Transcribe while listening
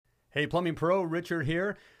Hey, Plumbing Pro, Richard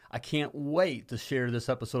here. I can't wait to share this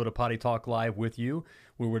episode of Potty Talk Live with you,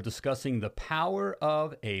 where we're discussing the power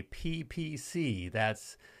of a PPC.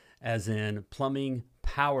 That's as in plumbing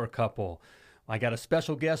power couple. I got a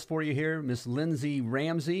special guest for you here, Miss Lindsay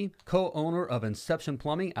Ramsey, co-owner of Inception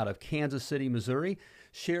Plumbing out of Kansas City, Missouri,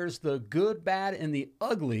 shares the good, bad, and the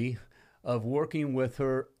ugly of working with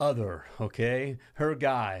her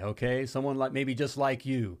guy, someone like maybe just like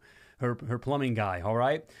you. Her plumbing guy, all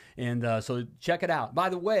right? And so check it out. By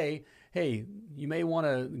the way, hey, you may want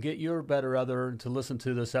to get your better other to listen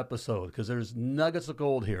to this episode because there's nuggets of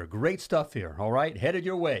gold here. Great stuff here, all right? Headed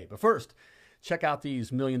your way. But first, check out these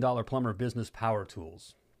 $1 Million Plumber Business Power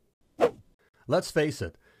Tools. Let's face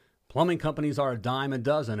it, plumbing companies are a dime a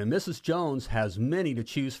dozen, and Mrs. Jones has many to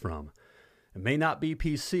choose from. It may not be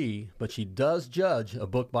PC, but she does judge a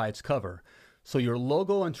book by its cover. So your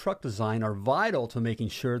logo and truck design are vital to making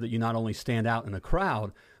sure that you not only stand out in the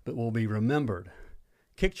crowd, but will be remembered.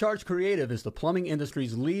 Kickcharge Creative is the plumbing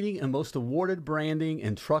industry's leading and most awarded branding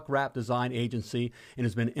and truck wrap design agency and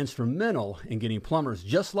has been instrumental in getting plumbers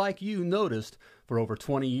just like you noticed for over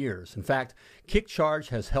 20 years. In fact, Kickcharge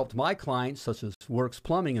has helped my clients, such as Works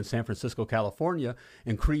Plumbing in San Francisco, California,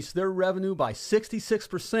 increase their revenue by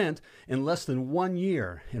 66% in less than 1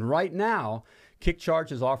 year. And right now,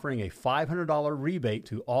 Kickcharge is offering a $500 rebate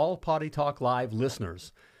to all Potty Talk Live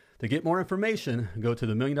listeners. To get more information, go to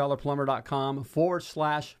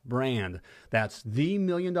themilliondollarplumber.com/brand. That's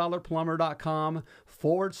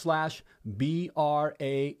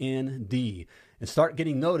themilliondollarplumber.com/BRAND. And start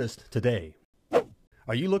getting noticed today.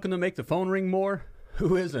 Are you looking to make the phone ring more?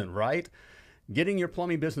 Who isn't, right? Getting your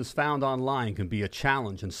plumbing business found online can be a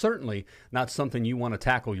challenge and certainly not something you want to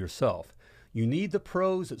tackle yourself. You need the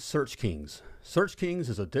pros at Search Kings. Search Kings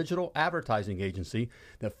is a digital advertising agency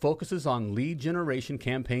that focuses on lead generation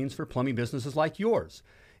campaigns for plumbing businesses like yours.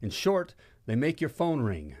 In short, they make your phone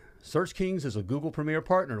ring. Search Kings is a Google Premier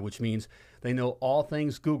Partner, which means they know all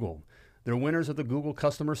things Google. They're winners of the Google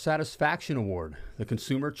Customer Satisfaction Award, the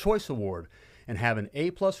Consumer Choice Award, and have an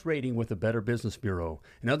A+ rating with the Better Business Bureau.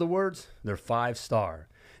 In other words, they're 5-star.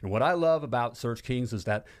 And what I love about Search Kings is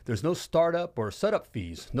that there's no startup or setup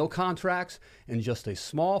fees, no contracts, and just a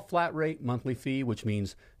small flat rate monthly fee, which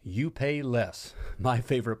means you pay less. My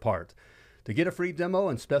favorite part. To get a free demo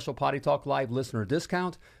and special Potty Talk Live listener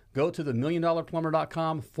discount, go to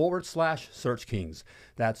themilliondollarplumber.com/Search Kings.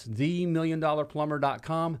 That's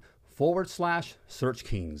themilliondollarplumber.com/Search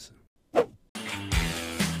Kings.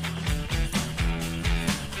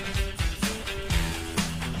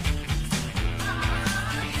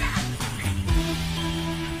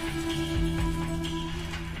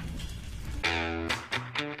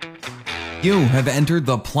 You have entered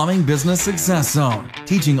the Plumbing Business Success Zone,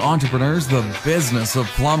 teaching entrepreneurs the business of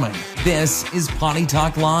plumbing. This is Potty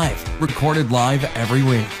Talk Live, recorded live every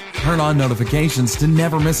week. Turn on notifications to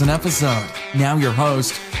never miss an episode. Now your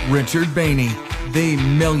host, Richard Bainey, the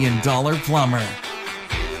 $1 Million Plumber.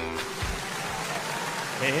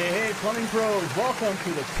 Hey, Plumbing Pros, welcome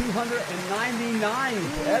to the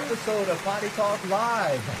 299th episode of Potty Talk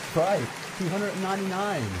Live. That's right,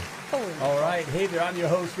 299. All right. Hey there. I'm your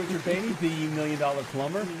host, Richard Bainey, the $1 Million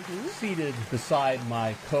Plumber, seated beside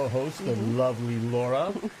my co-host, the lovely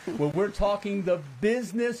Laura, where we're talking the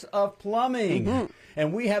business of plumbing.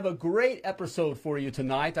 And we have a great episode for you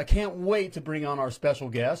tonight. I can't wait to bring on our special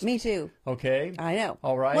guest. Me too. Okay. I know.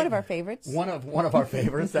 All right. One of our favorites. One of our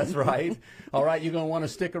favorites. That's right. All right. You're going to want to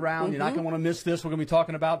stick around. You're not going to want to miss this. We're going to be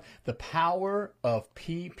talking about the power of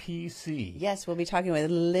PPC. Yes, we'll be talking with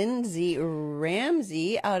Lindsay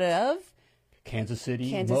Ramsey out of Kansas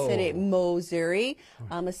City, Missouri.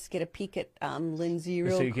 Let's get a peek at Lindsay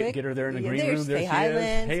real quick. Get her there in the green room. There Say she hi, is.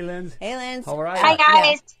 Linz. Hey, Linz. Hey, Linz. All right. Hi,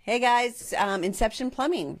 guys. Yeah. Hey, guys. Inception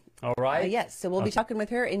Plumbing. All right. Yes, so we'll be talking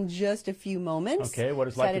with her in just a few moments. Okay, what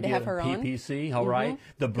it's like to be have a her on. PPC, all right.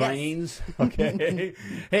 The brains, okay.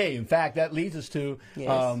 Hey, in fact, that leads us to,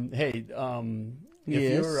 if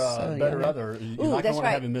you're a better other, you're not going to want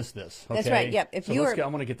to have him miss this. Okay? That's right, yep. I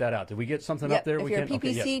want to get that out. Did we get something up there? If you're a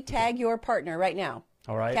PPC, tag your partner right now.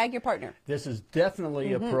 All right. Tag your partner. This is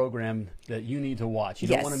definitely a program that you need to watch. You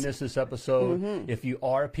don't want to miss this episode. If you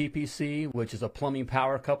are a PPC, which is a plumbing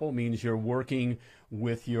power couple, means you're working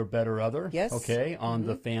with your better other, okay, on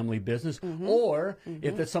the family business, or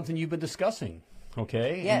if that's something you've been discussing,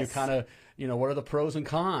 okay, and you're kind of, what are the pros and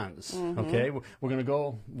cons, okay? We're going to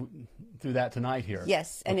go through that tonight here.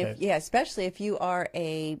 Yes, and especially if you are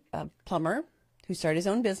a plumber who started his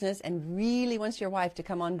own business and really wants your wife to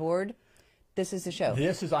come on board, This is the show.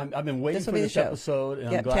 I've been waiting for will be the this show. episode, and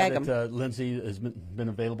I'm Yep, glad tag that Lindsay has been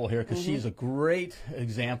available here because she's a great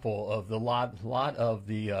example of the lot of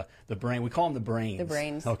the brain. We call them the brains. The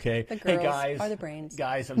brains. Okay. The girls hey guys, are the brains.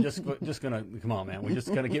 Guys, I'm just gonna come on, man. We're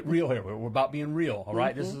just gonna get real here. We're about being real. All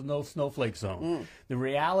right. This is no snowflake zone. The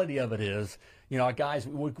reality of it is, our guys,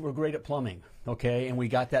 we're great at plumbing. Okay, and we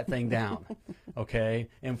got that thing down. Okay.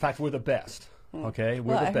 In fact, we're the best. Okay,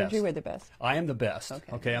 we're the best. I heard you were the best. I am the best.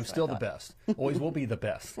 Okay, I'm still the best. Always will be the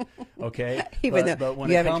best. Okay, but when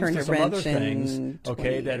it comes to some other things,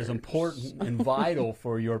 okay, that is important and vital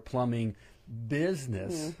for your plumbing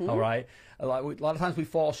business. All right, a lot of times we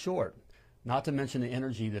fall short. Not to mention the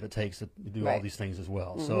energy that it takes to do all these things as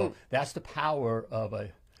well. So that's the power of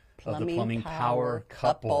the plumbing power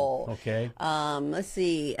couple. Okay. Let's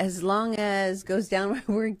see. As long as goes down,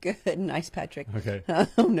 we're good. Nice, Patrick. Okay.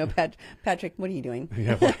 Oh no, Patrick, what are you doing?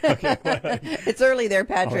 Yeah, okay. It's early there,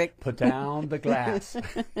 Patrick. Put down the glass.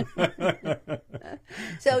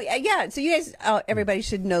 So you guys, everybody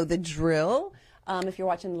should know the drill. If you're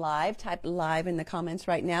watching live, type live in the comments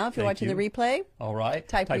right now. If you're watching the replay, all right,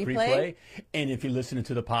 type replay. And if you're listening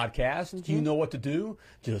to the podcast, you know what to do.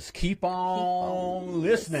 Just keep on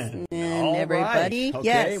listening. And everybody, right.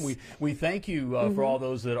 Okay. Yes. We thank you for all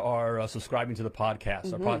those that are subscribing to the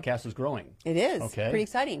podcast. Our podcast is growing. It is. Okay. Pretty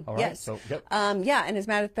exciting. All right. Yes. So, yep. And as a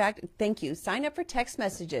matter of fact, thank you. Sign up for text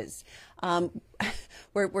messages.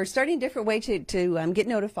 We're starting a different way to get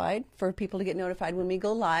notified, for people to get notified when we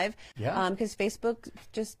go live. Yeah. Because Facebook's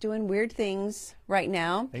just doing weird things right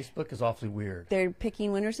now. Facebook is awfully weird. They're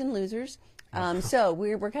picking winners and losers. So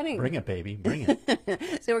we're kind of bring it, baby, bring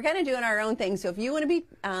it. So we're kind of doing our own thing. So if you want to be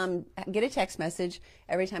get a text message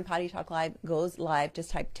every time Potty Talk Live goes live,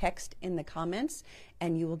 just type text in the comments,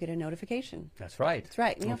 and you will get a notification. That's right. That's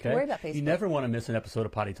right. You don't have to worry about Facebook. You never want to miss an episode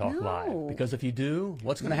of Potty Talk Live, because if you do,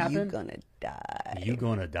 what's going to happen? You're gonna die. You're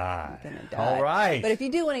gonna die. You're gonna die. All right. But if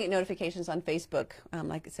you do want to get notifications on Facebook,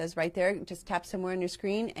 like it says right there, just tap somewhere on your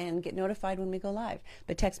screen and get notified when we go live.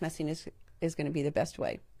 But text messaging is going to be the best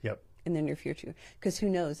way. Yep. In the near future, because who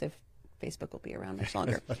knows if Facebook will be around much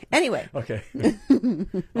longer. Anyway. Okay.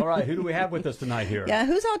 All right. Who do we have with us tonight here? Yeah,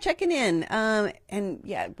 who's all checking in? And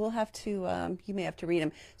yeah, we'll have to, you may have to read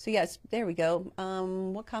them. So yes, there we go.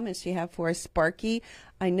 What comments do you have for us, Sparky?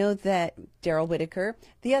 I know that Daryl Whitaker,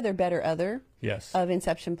 the other better other yes. of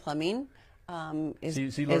Inception Plumbing, is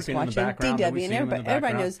lurking watching. in the background. DW, and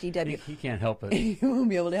everybody knows DW. He can't help it. He won't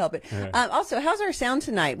be able to help it. Yeah. Also, how's our sound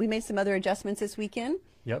tonight? We made some other adjustments this weekend.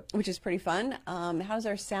 Yep. Which is pretty fun. How's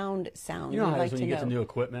our sound? You know how it is when you get some new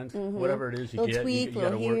equipment, whatever it is you little get, tweak, you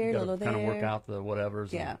got to little here, work, little kind of work there. out the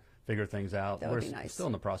whatevers and figure things out. That would be nice. Still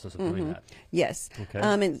in the process of doing that. Yes. Okay.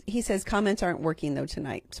 And he says comments aren't working though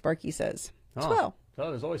tonight. Sparky says. Well.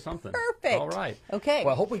 So there's always something. Perfect. All right. Okay.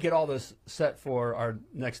 Well, I hope we get all this set for our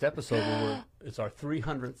next episode. It's our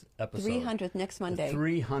 300th episode. 300th next Monday.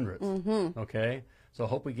 300th. Okay. So I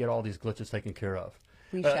hope we get all these glitches taken care of.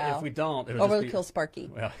 We shall. If we don't, it'll we'll just kill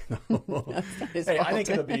Sparky. Well, no. Hey, I think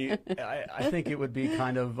it'll be. I think it would be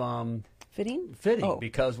kind of fitting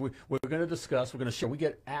because we're going to discuss. We're going to share. We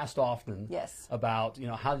get asked often. Yes. About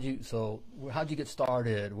how'd you get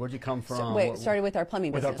started? Where'd you come from? Started with our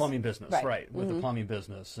plumbing business. With our plumbing business, right? With the plumbing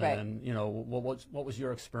business, right. And what was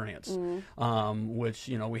your experience? Which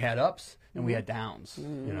we had ups and we had downs,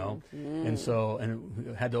 and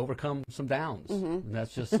we had to overcome some downs. And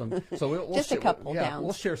that's just some. So we'll just a couple downs.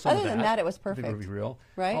 We'll share some. Other of that. than that, it was perfect. I think it would be real,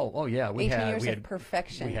 right? Oh yeah. We 18 had years of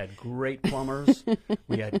perfection. We had great plumbers.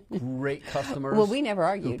 We had great customers. Well, we never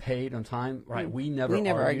argued. Who paid on time, right? We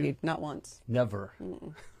never argued, not once. Never.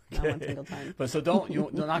 Not one single time. But so you're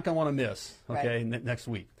not going to want to miss, okay, right. Next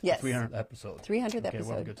week. Yes. 300th episode. 300th episode.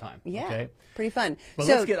 We'll have a good time. Yeah. Okay. Pretty fun. But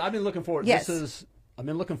I've been looking forward. Yes. I've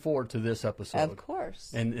been looking forward to this episode. Of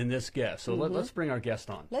course. And this guest. So let's bring our guest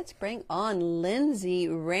on. Let's bring on Lindsay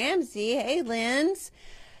Ramsey. Hey, Linz.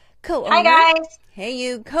 Co-owner. Hi, guys. Hey,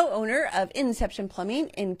 you. Co-owner of Inception Plumbing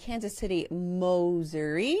in Kansas City,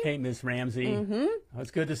 Missouri. Hey, Miss Ramsey.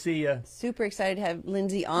 It's good to see you. Super excited to have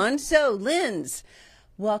Lindsay on. So, Linz,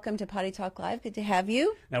 welcome to Potty Talk Live. Good to have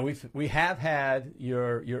you. Now, we have had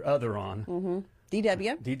your other on.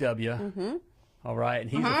 DW. DW. All right, and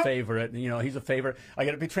he's a favorite. He's a favorite. I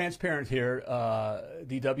got to be transparent here.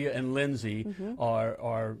 DW and Lindsay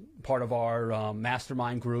are part of our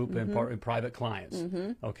mastermind group and part in private clients.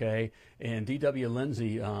 Okay, and D.W. and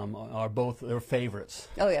Lindsay are both their favorites.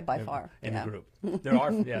 Oh yeah, by far in the group. There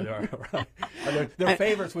are they're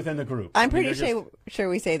favorites within the group. I'm pretty sure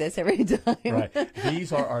we say this every time. Right.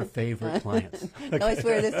 These are our favorite clients. Okay. No, I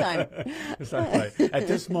swear this time. That's right. At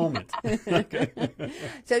this moment. Okay.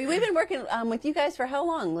 So we've been working with you guys for how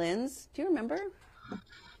long, Linz? Do you remember?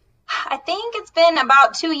 I think it's been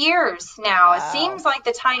about 2 years now. Wow. It seems like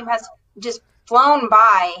the time has just flown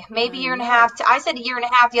by. Maybe a year and a half. I said a year and a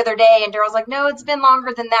half the other day, and Daryl's like, no, it's been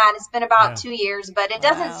longer than that. It's been about 2 years, but it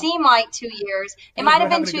doesn't seem like 2 years. It might have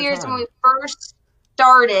been 2 years when we first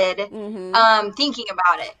started thinking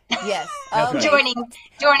about it. Yes. Okay. joining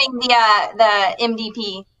the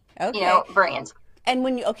MDP, brand.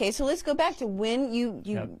 And so let's go back to when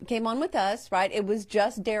you came on with us, right? It was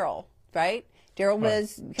just Daryl, right? Daryl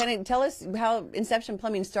was kind of tell us how Inception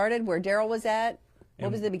Plumbing started, where Daryl was at.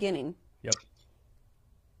 What was the beginning? Yep.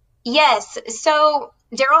 Yes. So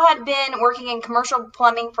Daryl had been working in commercial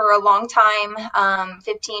plumbing for a long time,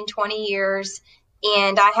 15, 20 years.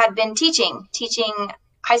 And I had been teaching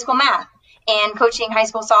high school math and coaching high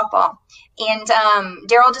school softball. And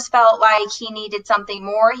Daryl just felt like he needed something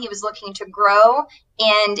more. He was looking to grow,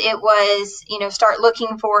 and it was, start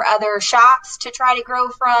looking for other shops to try to grow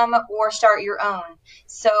from or start your own.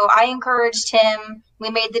 So I encouraged him. We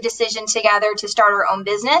made the decision together to start our own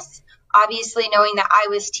business, obviously knowing that I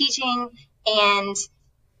was teaching and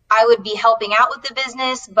I would be helping out with the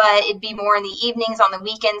business, but it'd be more in the evenings, on the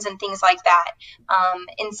weekends, and things like that.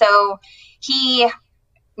 And so he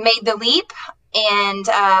made the leap and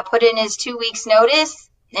put in his 2 weeks notice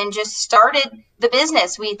and just started the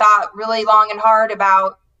business. We thought really long and hard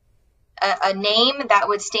about a name that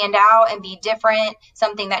would stand out and be different,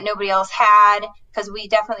 something that nobody else had, because we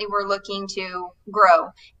definitely were looking to grow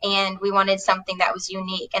and we wanted something that was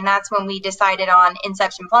unique. And that's when we decided on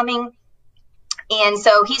Inception Plumbing. And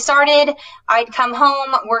so he started, I'd come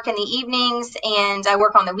home, work in the evenings, and I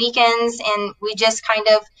work on the weekends, and we just kind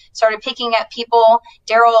of started picking up people.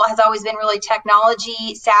 Daryl has always been really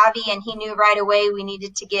technology savvy, and he knew right away we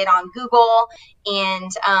needed to get on Google,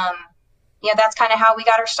 and that's kind of how we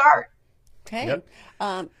got our start. Okay. Yep.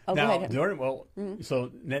 Go Now, ahead.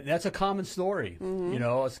 so that's a common story.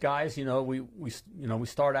 Us guys, we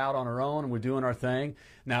start out on our own and we're doing our thing.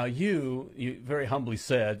 Now, you very humbly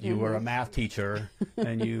said you were a math teacher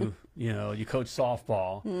and you coach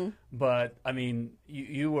softball, but I mean,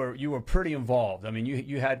 you were pretty involved. I mean,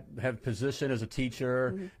 you had position as a teacher.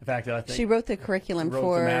 In fact, I think She wrote the curriculum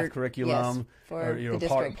wrote the math curriculum. Yes, for or you're the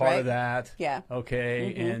part district, part right? of that. Yeah.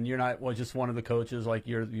 Okay, and you're not just one of the coaches. Like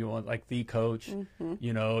you're like the coach.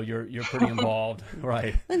 You're pretty involved,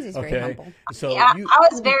 right? Lindsay's very humble. So Yeah, I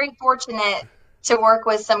was very fortunate to work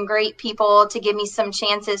with some great people to give me some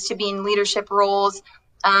chances to be in leadership roles.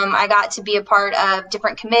 I got to be a part of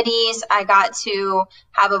different committees. I got to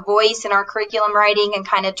have a voice in our curriculum writing and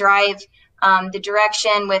kind of drive the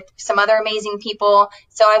direction with some other amazing people.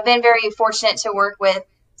 So I've been very fortunate to work with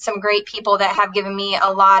some great people that have given me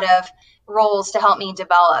a lot of roles to help me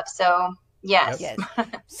develop. So yes. Yes.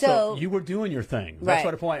 So you were doing your thing. That's Right.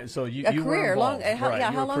 what the point. So you A were career, involved. long- how- Right, yeah,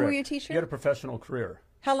 you how a long career. were you a teacher? You had a professional career.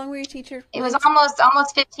 How long were you a teacher? It was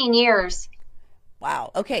almost 15 years.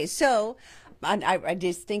 Wow. Okay. So I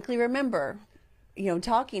distinctly remember,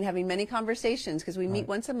 having many conversations, because we meet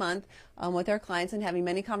once a month with our clients, and having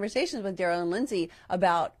many conversations with Daryl and Lindsay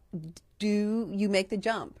about, do you make the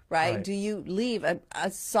jump, right? Do you leave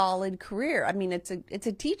a solid career? I mean, it's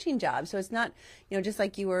a teaching job. So it's not, just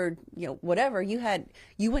like you were, whatever, you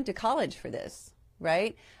went to college for this,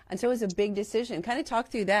 right? And so it was a big decision. Kind of talk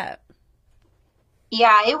through that.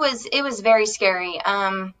 Yeah, it was very scary.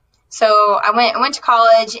 So I went to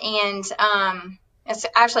college, and it's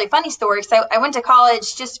actually a funny story. So I went to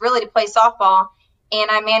college just really to play softball, and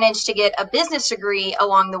I managed to get a business degree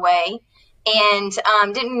along the way, and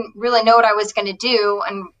didn't really know what I was going to do.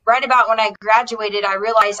 And right about when I graduated, I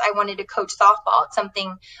realized I wanted to coach softball. It's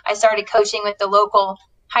something I started coaching with the local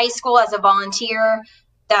high school as a volunteer.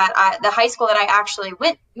 The high school that I actually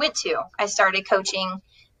went to, I started coaching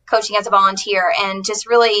as a volunteer, and just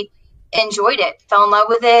really enjoyed it, fell in love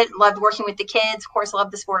with it, loved working with the kids, of course,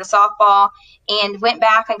 loved the sport of softball, and went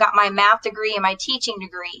back and got my math degree and my teaching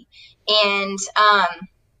degree. And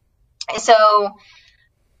so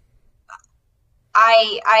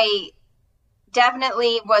I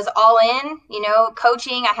definitely was all in,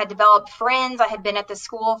 coaching. I had developed friends. I had been at the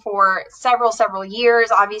school for several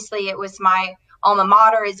years. Obviously, it was my alma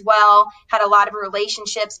mater as well. Had a lot of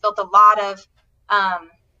relationships, built a lot of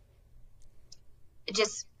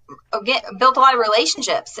just built a lot of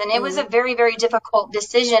relationships, and it was a very, very difficult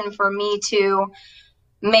decision for me to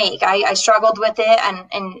make. I struggled with it,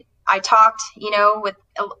 and I talked, with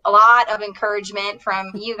a lot of encouragement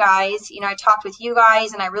from you guys. I talked with you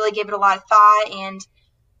guys, and I really gave it a lot of thought, and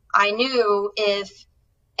I knew if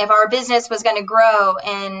our business was going to grow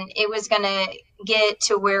and it was going to get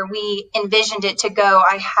to where we envisioned it to go,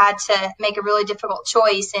 I had to make a really difficult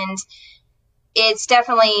choice. And it's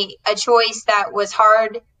definitely a choice that was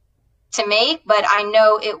hard to make, but I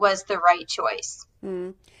know it was the right choice.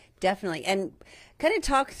 Definitely. And kind of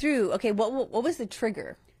talk through, okay, what was the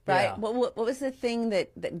trigger, right? Yeah. What was the thing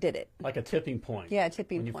that did it? Like a tipping point. Yeah,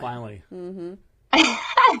 tipping when point. You finally.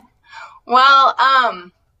 Well,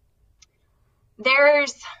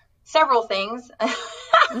 there's several things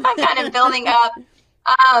kind of building up.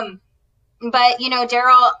 But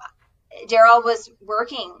Daryl was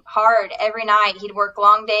working hard every night. He'd work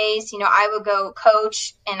long days. I would go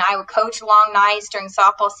coach, and I would coach long nights during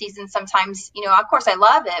softball season. Sometimes, of course I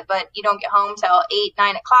love it, but you don't get home till 8,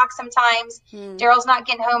 9 o'clock sometimes. Daryl's not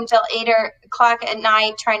getting home till 8 o'clock at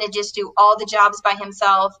night, trying to just do all the jobs by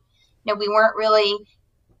himself. We weren't really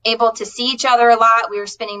able to see each other a lot. We were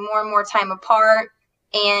spending more and more time apart,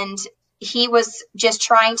 and he was just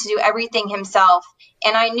trying to do everything himself.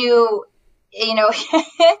 And I knew, he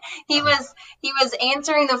was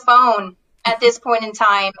answering the phone at this point in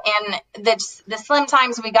time, and the slim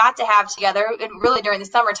times we got to have together, really during the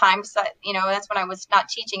summertime, so, that's when I was not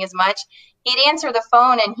teaching as much, he'd answer the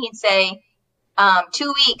phone and he'd say,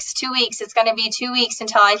 2 weeks, it's going to be 2 weeks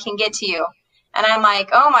until I can get to you. And I'm like,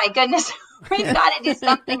 oh my goodness, we've got to do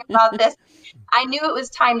something about this. I knew it was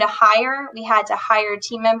time to hire. We had to hire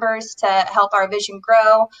team members to help our vision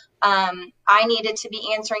grow. I needed to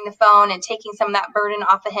be answering the phone and taking some of that burden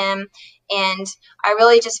off of him. And I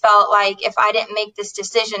really just felt like if I didn't make this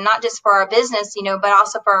decision, not just for our business, but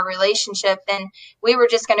also for our relationship, then we were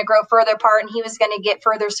just going to grow further apart, and he was going to get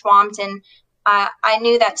further swamped. And I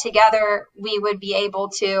knew that together we would be able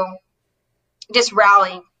to just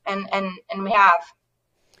rally, and we have.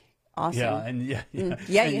 Awesome. Yeah, and you and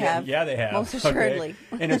have. Yeah, they have. Most assuredly.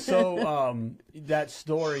 Okay? And it's so that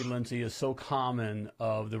story, Lindsay, is so common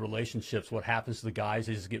of the relationships. What happens to the guys?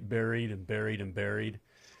 They just get buried and buried and buried,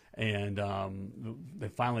 and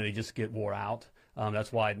they just get wore out.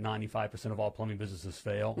 That's why 95% of all plumbing businesses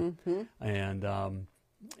fail.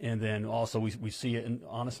 And then also we see it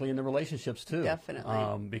honestly in the relationships too.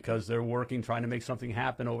 Definitely. Because they're working, trying to make something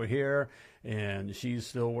happen over here, and she's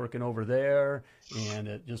still working over there, and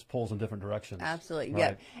it just pulls in different directions. Absolutely.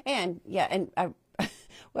 Right. Yeah. And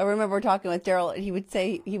I remember talking with Daryl. He would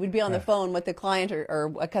say he would be on the phone with the client,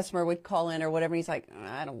 or a customer would call in or whatever. And he's like,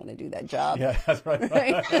 I don't want to do that job. Yeah, that's right.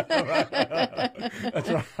 Right. That's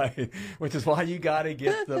right. Which is why you got to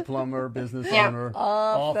get the plumber business owner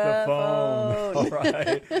off the phone. All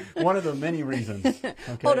right. One of the many reasons. Okay.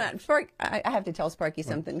 Hold on, Spark. I have to tell Sparky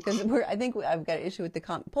something, because I think I've got an issue with the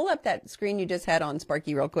pull up that screen you just had on,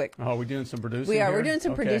 Sparky, real quick. Oh, we're doing some producing. We are. Here? We're doing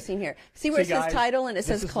some producing here. See where it says guys, title and it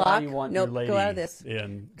says clock? Nope. Go out of this.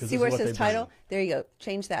 See where it says title? There you go.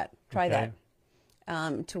 Change that. Try that.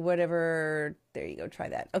 To whatever. There you go. Try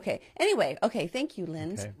that. Okay. Anyway. Okay. Thank you,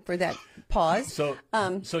 Linz, for that pause.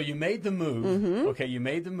 So you made the move. Okay. You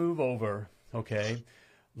made the move over. Okay.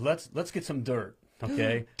 Let's get some dirt.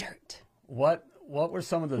 Okay. Dirt. What were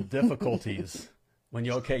some of the difficulties when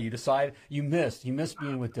you decide you missed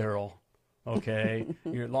being with Daryl? Okay.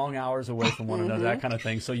 You're long hours away from one another, that kind of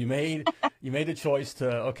thing. So you made a choice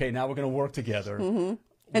to, now we're going to work together.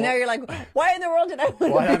 And now you're like, why in the world did I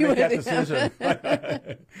want to be with that decision?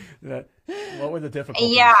 What were the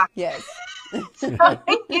difficulties? Yeah. Yes. So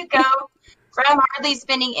you go from hardly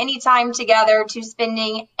spending any time together to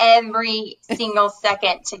spending every single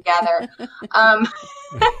second together.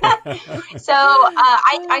 So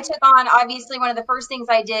I took on, obviously, one of the first things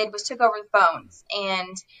I did was took over the phones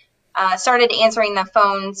and started answering the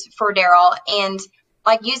phones for Daryl. And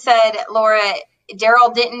like you said, Laura,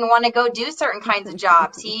 Daryl didn't want to go do certain kinds of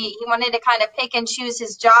jobs. He wanted to kind of pick and choose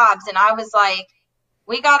his jobs. And I was like,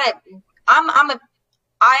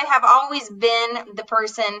 I have always been the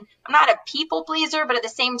person, I'm not a people pleaser, but at the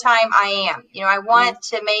same time I am. I want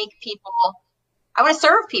to make people, I want to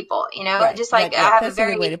serve people, right. Just like I have a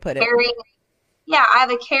very way to put it. caring, I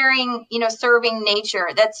have a caring, serving nature.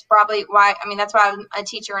 That's probably why, that's why I'm a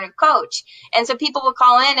teacher and a coach. And so people will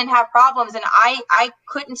call in and have problems, and I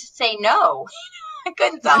couldn't say no. I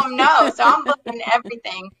couldn't tell him no. So I'm looking at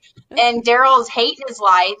everything. And Daryl's hating his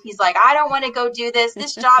life. He's like, I don't want to go do this.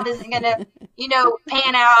 This job isn't going to,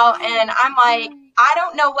 pan out. And I'm like, I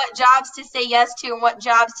don't know what jobs to say yes to and what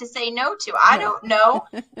jobs to say no to. I don't know,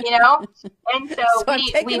 And so, I'm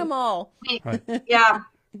taking them all. Yeah.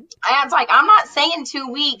 I was like, I'm not saying 2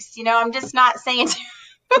 weeks, I'm just not saying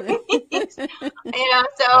 2 weeks, So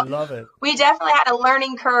I love it. We definitely had a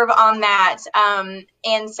learning curve on that.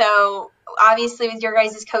 And so obviously with your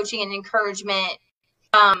guys' coaching and encouragement,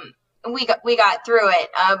 we got through it.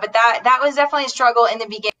 But that was definitely a struggle in the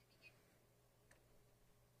beginning.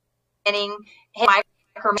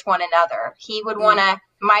 Micromanage one another. He would want to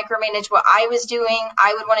micromanage what I was doing.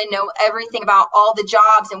 I would want to know everything about all the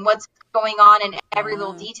jobs and what's going on in every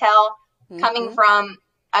little detail. Coming from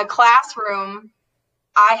a classroom,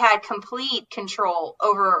 I had complete control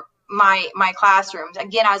over my classrooms.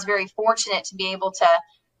 Again, I was very fortunate to be able to,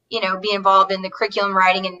 be involved in the curriculum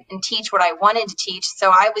writing and teach what I wanted to teach. So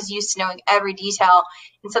I was used to knowing every detail.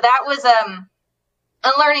 And so that was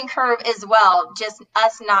a learning curve as well, just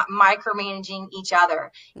us not micromanaging each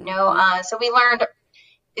other. So we learned,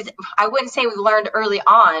 I wouldn't say we learned early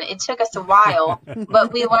on. It took us a while,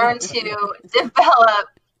 but we learned to develop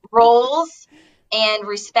roles and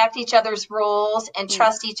respect each other's roles and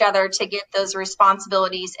trust each other to get those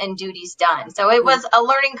responsibilities and duties done. So it was a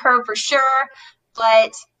learning curve for sure,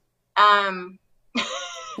 but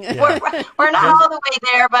we're not all the way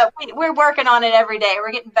there, but we're working on it every day.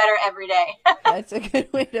 We're getting better every day. That's a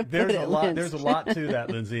good way to put it, Lindsay. There's a lot to that,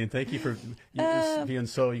 Lindsay, and thank you for being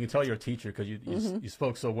so. You can tell you're a teacher because you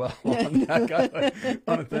spoke so well on that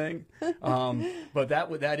kind of thing. But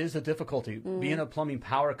that is a difficulty. Being a plumbing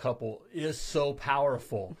power couple is so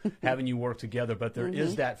powerful, having you work together. But there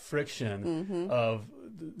is that friction of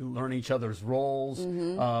learn each other's roles.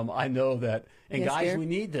 I know that, and guys, dear, we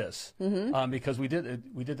need this because we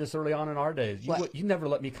did this early on in our days. You never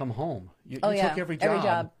let me come home. You took every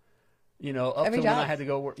job. Up to when I had to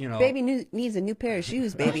go work. Baby needs a new pair of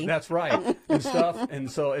shoes, baby. That's right, and stuff.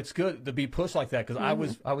 And so it's good to be pushed like that because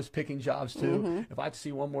I was picking jobs too. If I have to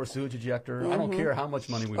see one more sewage ejector, I don't care how much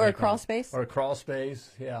money we make. Or a crawl space. Or a crawl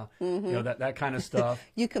space, yeah. That kind of stuff.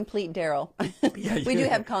 You complete Daryl. We do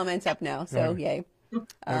have comments up now, so yay.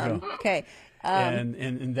 Okay.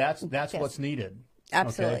 And that's yes, what's needed.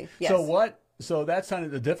 Absolutely. Okay? Yes. So that's kind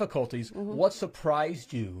of the difficulties. What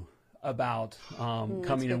surprised you about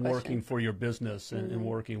coming and working for your business and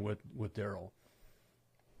working with Daryl?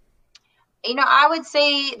 I would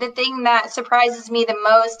say the thing that surprises me the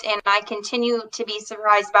most, and I continue to be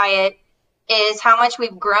surprised by it, is how much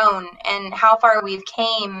we've grown and how far we've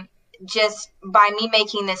came just by me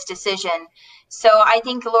making this decision. So I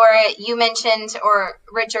think, Laura, you mentioned, or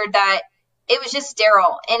Richard, that it was just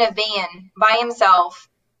Daryl in a van by himself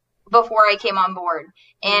before I came on board.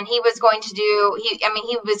 And he was going to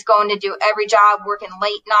do every job, working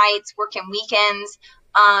late nights, working weekends,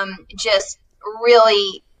 just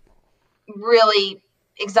really, really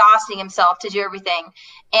exhausting himself to do everything.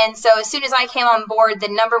 And so as soon as I came on board, the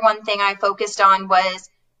number one thing I focused on was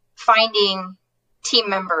finding team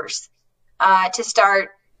members to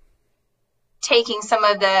start taking some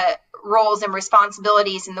of the roles and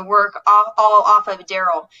responsibilities and the work all off of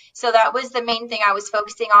Daryl. So that was the main thing I was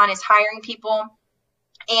focusing on, is hiring people.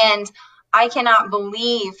 And I cannot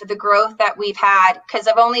believe the growth that we've had, because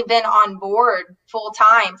I've only been on board full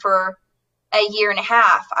time for a year and a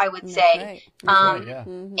half, I would say. Right. Yeah.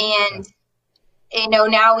 And,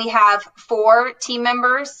 now we have 4 team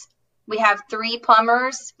members. We have 3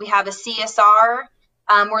 plumbers. We have a CSR.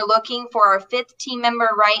 We're looking for our 5th team member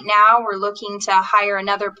right now. We're looking to hire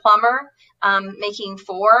another plumber, making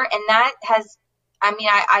 4. And that has,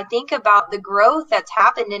 I think about the growth that's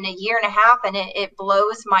happened in a year and a half, and it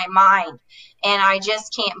blows my mind. And I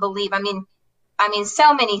just can't believe,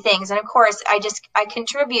 so many things. And of course, I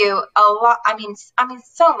contribute a lot.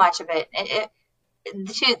 So much of it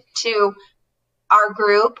to our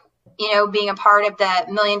group, being a part of the $1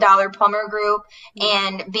 Million Plumber Group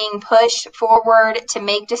and being pushed forward to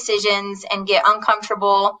make decisions and get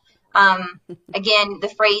uncomfortable. Again, the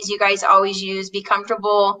phrase you guys always use, be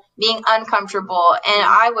comfortable being uncomfortable. And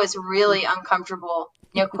I was really uncomfortable,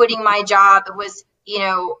 quitting my job. It was,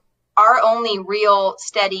 our only real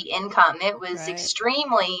steady income. It was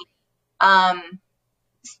extremely,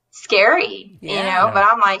 scary, but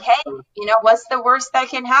I'm like, hey, what's the worst that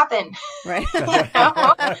can happen? Right. And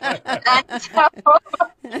so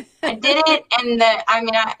I did it. And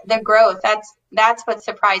the growth, that's what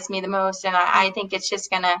surprised me the most. And I think it's just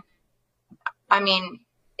gonna,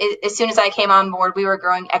 as soon as I came on board, we were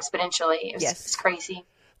growing exponentially. It's crazy.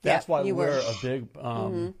 That's why we're a big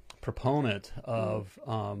proponent of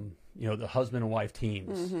the husband and wife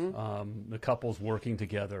teams, the couples working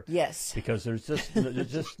together. Yes. Because there's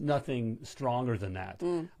just nothing stronger than that.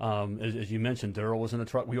 As you mentioned, Daryl was in a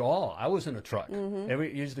truck. I was in a truck.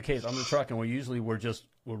 Usually the case, I'm in a truck, and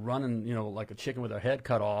we're running, like a chicken with our head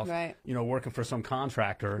cut off. Right. Working for some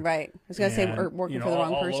contractor. Right. I was going to say working for the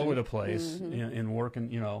wrong person. All over the place, and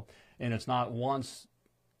working, and it's not once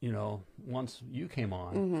you came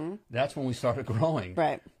on, that's when we started growing.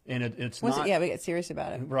 Right. And it's we get serious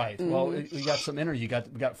about it. Right. Well, we got some energy. We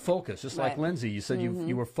got focus. Just like Lindsay, you said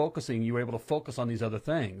you were focusing. You were able to focus on these other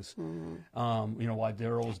things. While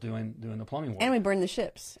Daryl was doing the plumbing work. And we burned the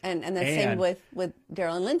ships. And that's same with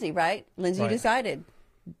Daryl and Lindsay, right? Lindsay decided,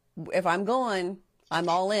 if I'm going, I'm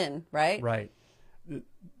all in, right? Right.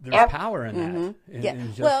 There's power in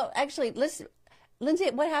that. Well, actually, listen, Lindsay,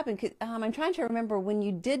 what happened? I'm trying to remember when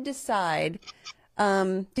you did decide.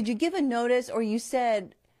 Did you give a notice, or you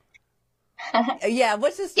said?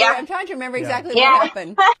 What's the story? I'm trying to remember exactly what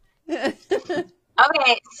happened.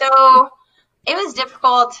 Okay, so it was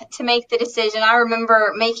difficult to make the decision. I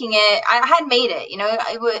remember making it. I had made it.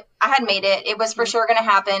 I had made it. It was for sure going to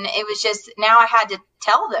happen. It was just now I had to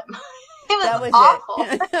tell them. It was awful.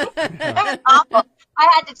 It was awful. I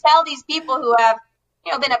had to tell these people who have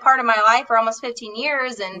been a part of my life for almost 15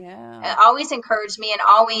 years and always encouraged me and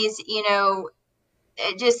always,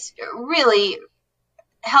 it just really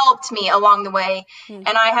helped me along the way. And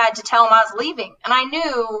I had to tell them I was leaving. And I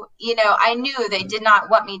knew they did not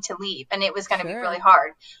want me to leave, and it was going to be really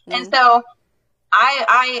hard. And so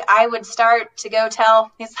I would start to go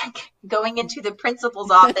tell, it's like going into the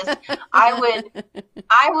principal's office. I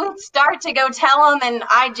would start to go tell them, and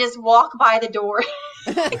I just walk by the door.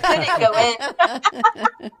 I couldn't go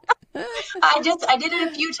in. I did it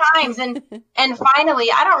a few times, and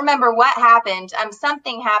finally, I don't remember what happened.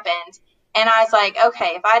 Something happened, and I was like,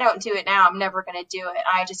 okay, if I don't do it now, I'm never going to do it.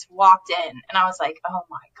 I just walked in, and I was like, oh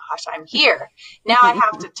my gosh, I'm here. Now I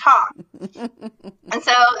have to talk. And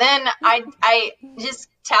so then I just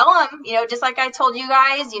tell them, just like I told you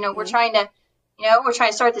guys, we're trying to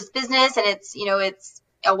start this business, and it's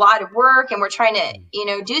a lot of work, and we're trying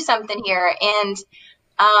to, do something here. And,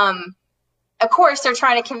 of course they're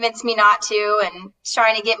trying to convince me not to, and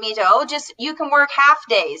trying to get me to, you can work half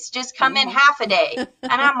days, just come in half a day. And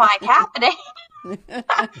I'm like, half a day?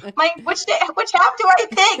 Like, which half do I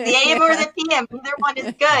take, the AM or the PM? Either one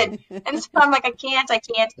is good. And so I'm like, I can't.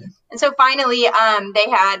 And so finally, they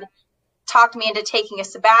had talked me into taking a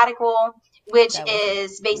sabbatical, which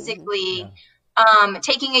is basically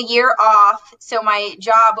taking a year off. So my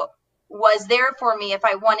job was there for me if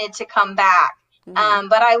I wanted to come back.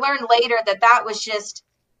 But I learned later that was just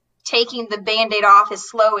taking the Band-Aid off as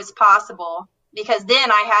slow as possible, because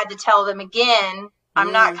then I had to tell them again,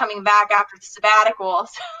 I'm not coming back after the sabbatical.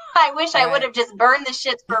 So I wish I would have just burned the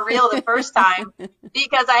ships for real the first time,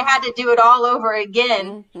 because I had to do it all over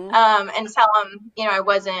again, and tell them,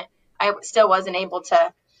 I still wasn't able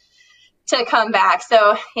to come back.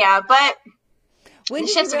 So but the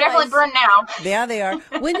ships are definitely burned now. Yeah, they are.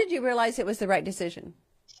 When did you realize it was the right decision?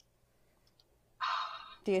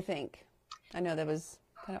 Do you think? I know that was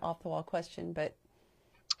kind of off the wall question, but.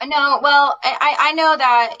 No, well, I know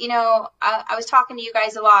that, I was talking to you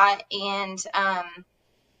guys a lot, and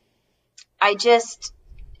I just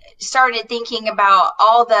started thinking about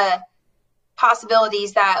all the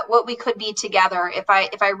possibilities that what we could be together if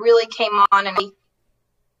I really came on and I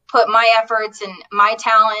put my efforts and my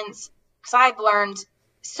talents, because I've learned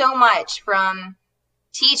so much from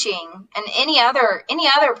teaching, and any other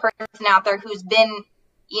person out there who's been,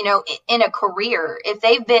 in a career. If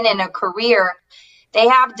they've been in a career, they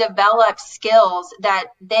have developed skills that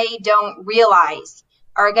they don't realize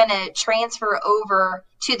are going to transfer over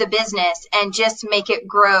to the business and just make it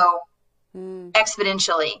grow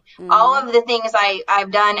exponentially. All of the things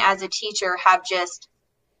I've done as a teacher have just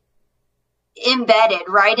embedded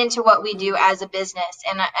right into what we do as a business.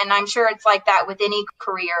 And I'm sure it's like that with any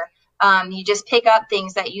career. You just pick up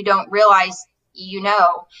things that you don't realize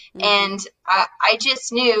and I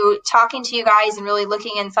just knew, talking to you guys and really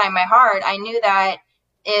looking inside my heart, I knew that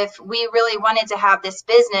if we really wanted to have this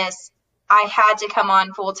business, I had to come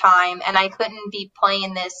on full time, and I couldn't be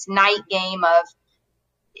playing this night game of,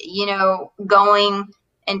 going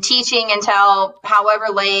and teaching until however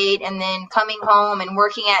late, and then coming home and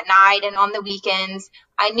working at night and on the weekends.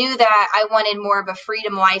 I knew that I wanted more of a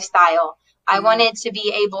freedom lifestyle. I wanted to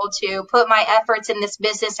be able to put my efforts in this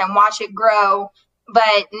business and watch it grow,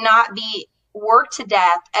 but not be worked to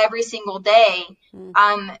death every single day.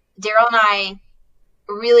 Daryl and I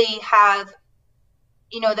really have,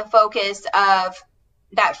 the focus of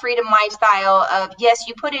that freedom lifestyle of, yes,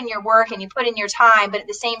 you put in your work and you put in your time, but at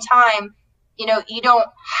the same time, you know, you don't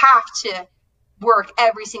have to work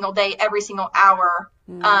every single day, every single hour,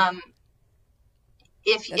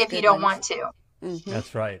 if you don't want to. Mm-hmm.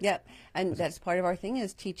 That's right. Yep. And that's part of our thing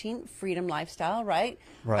is teaching freedom lifestyle, right?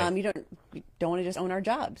 Right. You don't want to just own our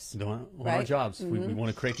jobs. Don't own right? our jobs. We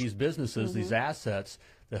want to create these businesses, these assets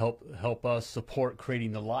that help us support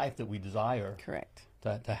creating the life that we desire. Correct.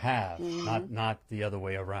 To have, not the other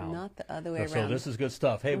way around. Not the other way around. So this is good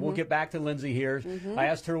stuff. Hey, we'll get back to Lindsay here. I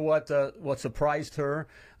asked her what surprised her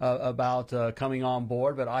about coming on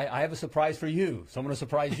board, but I have a surprise for you. So I'm going to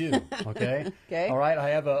surprise you. Okay. Okay. All right. I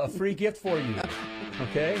have a free gift for you.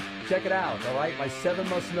 Okay. Check it out. All right. My 7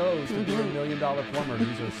 must knows to be a $1 million plumber.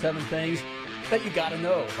 These are 7 things that you got to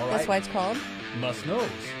know. All right. That's why it's called Must Knows.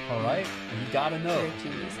 All right. And you got to know. Very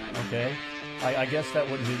genius. Okay. I guess that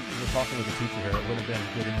wouldn't be, we're talking with a teacher here, it would have been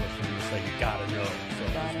good English for me to say you gotta know. So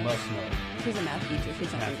Got you it. must know. She's a math teacher.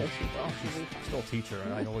 She's not Math English teacher. teacher. Well, She'll be she's still a teacher,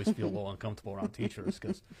 and I always feel a little uncomfortable around teachers.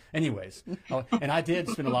 Because, anyways, and I did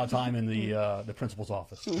spend a lot of time in the principal's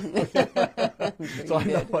office. So I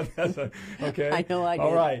know what that's okay. I know I did.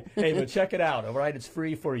 All right. Hey, but check it out. All right, it's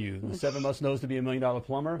free for you. The 7 must knows to be a $1 million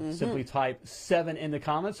plumber. Simply type 7 in the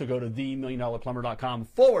comments, or go to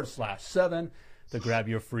themilliondollarplumber.com/7 to grab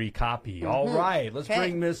your free copy. All right, let's Okay.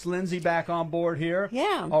 bring Miss Lindsay back on board here.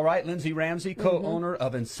 Yeah. All right, Lindsay Ramsey, co-owner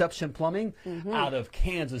of Inception Plumbing out of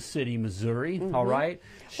Kansas City, Missouri. All right.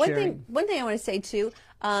 One Sharing- thing I want to say too,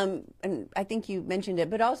 and I think you mentioned it,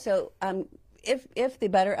 but also if the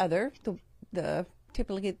better other, the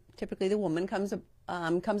typically the woman comes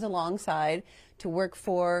alongside to work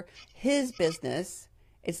for his business,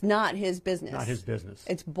 it's not his business. Not his business.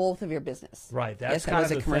 It's both of your business. Right. That's Yes, that kind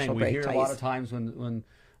was of a the commercial thing. We break, hear a lot Thais. of times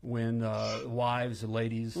when wives and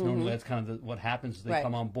ladies, normally that's kind of what happens. They Right.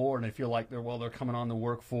 come on board and they feel like they're coming on to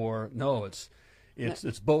work for. No, it's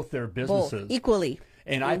both their businesses. Both equally.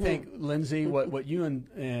 And I think, Lindsay, what you and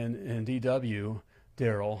DW,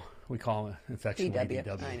 Daryl, we call him affectionately DW,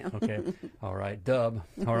 DW. I know. Okay. All right. Dub.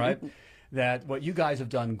 All right. That what you guys have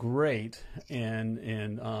done great,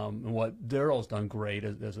 and what Daryl's done great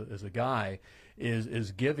as a guy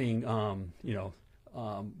is giving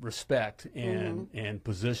respect and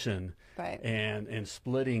position, Right. and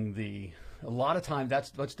splitting a lot of times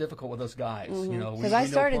that's what's difficult with us guys. You know, we 'Cause I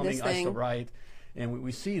know started plumbing, this I thing- still right. And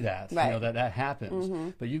we see that, Right. that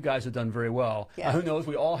happens. But you guys have done very well. Yeah. Who knows?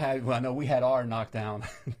 We all had. Well, I know we had our knockdown.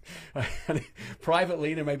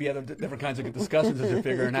 Privately, there may be other different kinds of discussions as they're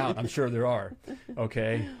figuring out. I'm sure there are.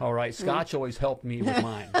 Okay. All right. Scotch always helped me with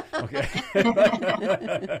mine. Okay.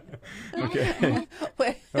 Okay.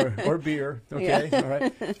 or beer. Okay. Yeah. All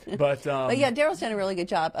right. But yeah, Daryl's done a really good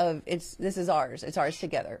job of this is ours. It's ours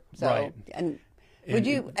together. So Right. and would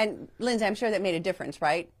you and Lindsay, I'm sure that made a difference,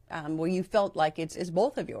 right? Where you felt like it's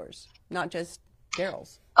both of yours, not just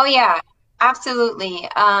Daryl's. Oh yeah, absolutely.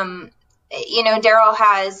 Daryl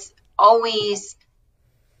has always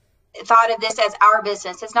thought of this as our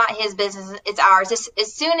business. It's not his business, it's ours. As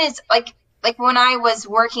soon as like when I was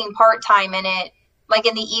working part-time in it, like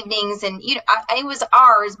in the evenings, and it was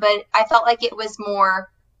ours, but I felt like it was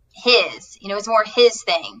more his, it's more his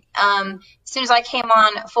thing. As soon as I came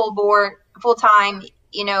on full time,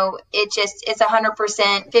 it's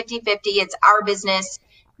 100%, 50-50. It's our business.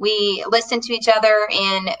 We listen to each other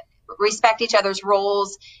and respect each other's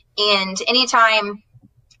roles. And anytime,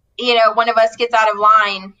 one of us gets out of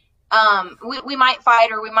line, we might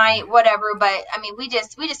fight or we might whatever, but I mean, we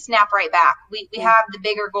just snap right back. We have the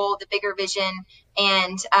bigger goal, the bigger vision,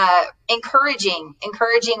 and encouraging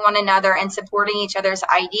one another and supporting each other's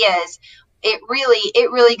ideas. It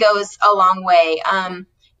really goes a long way.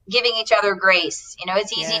 Giving each other grace.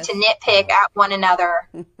 It's easy Yes. to nitpick at one another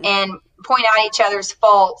and point out each other's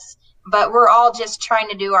faults, but we're all just trying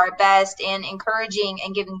to do our best and encouraging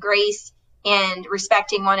and giving grace and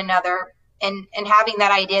respecting one another and having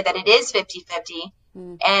that idea that it is 50-50.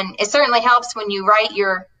 And it certainly helps when you write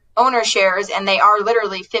your owner shares and they are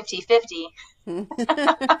literally 50-50.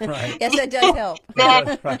 right. Yes, that does help.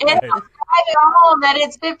 Then Right. it's at home that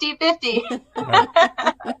it's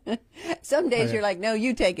 50-50. Some days you're like, no,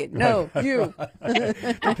 you take it. No, you.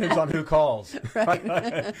 Depends on who calls,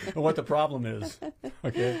 and what the problem is.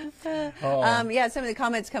 Okay. Yeah, some of the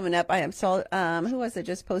comments coming up. I saw, who was it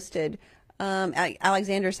just posted?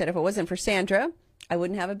 Alexander said, if it wasn't for Sandra, I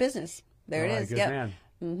wouldn't have a business. There All it right, is. good Yep. man.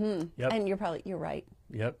 Yep. And you're right.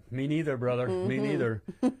 Yep. Me neither, brother. Me neither.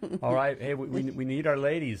 All right. Hey, we need our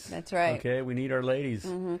ladies. That's right. Okay. We need our ladies.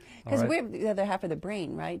 Because we're the other half of the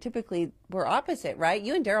brain, right? Typically, we're opposite, right?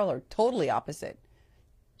 You and Daryl are totally opposite,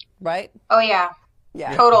 right? Oh yeah.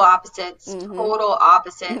 Yeah. Total opposites. Total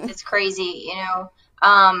opposites. It's crazy, you know.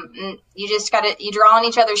 You just you draw on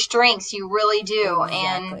each other's strengths. You really do.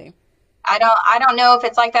 Exactly. And I don't know if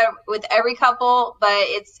it's like that with every couple, but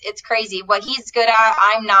it's crazy. What he's good at,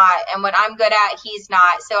 I'm not, and what I'm good at, he's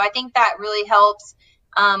not. So I think that really helps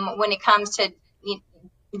when it comes to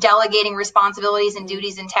delegating responsibilities and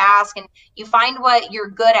duties and tasks, and you find what you're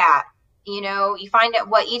good at. You know, you find out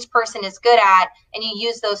what each person is good at, and you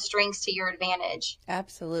use those strengths to your advantage.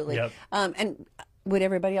 Absolutely. Yep. And would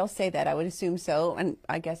everybody else say that? I would assume so. And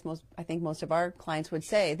I guess I think most of our clients would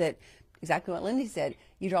say that exactly what Lindsay said.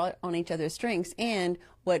 You draw on each other's strengths, and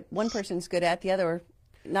what one person's good at, the other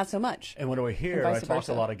not so much. And when I hear, And I vice talk to a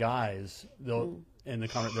versa. lot of guys, they'll in the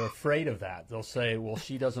comment, they're afraid of that. They'll say, "Well,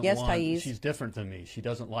 she doesn't Yes, want. Thais. She's different than me. She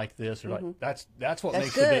doesn't like this or like that's what That's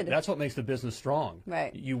makes good. that's what makes the business strong.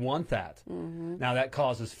 Right. You want that. Now that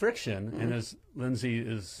causes friction, and as Lindsay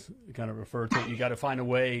is kind of referred to, you got to find a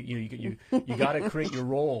way. You got to create your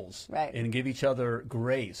roles Right. and give each other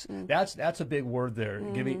grace. That's a big word there.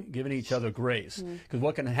 Giving each other grace, because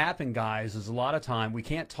what can happen, guys, is a lot of time we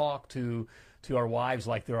can't talk to our wives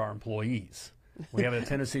like they're our employees. We have a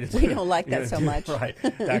tendency to We don't like that so much. right?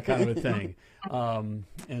 That kind of a thing,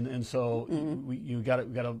 and so you got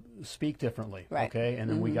to speak differently, Right. okay? And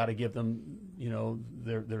then we got to give them,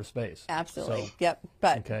 their space. Absolutely. So, Yep.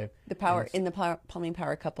 But okay. the power in the plumbing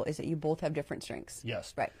power couple is that you both have different strengths.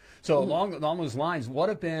 Yes. Right. So along those lines, what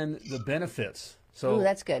have been the benefits? So Ooh,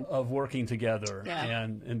 that's good. of working together Yeah.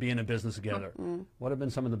 and being in business together. What have been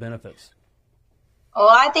some of the benefits? Well,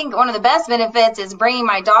 I think one of the best benefits is bringing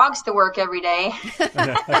my dogs to work every day.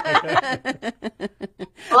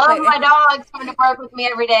 Love my dogs coming to work with me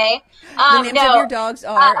every day. The names No, of your dogs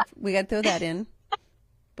are, we got to throw that in.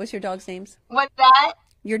 What's your dog's names? what's that?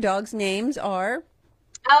 Your dog's names are?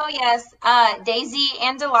 Oh yes, Daisy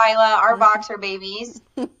and Delilah are boxer babies,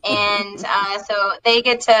 and so they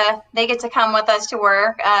get to come with us to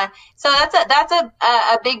work. So that's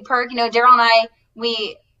a big perk. You know, Daryl and I,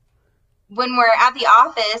 when we're at the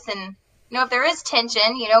office, and if there is tension,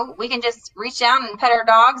 we can just reach down and pet our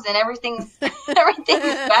dogs, and everything's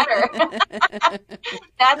better.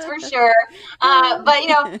 That's for sure. But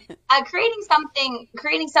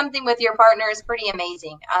creating something with your partner is pretty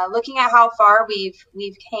amazing. Looking at how far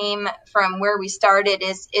we've came from where we started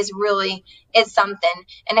is really something.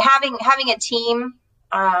 And having a team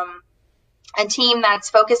that's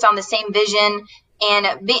focused on the same vision.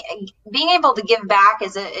 And being able to give back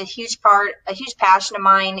is a huge passion of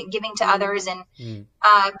mine, giving to others and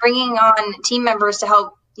bringing on team members to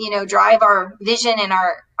help, drive our vision and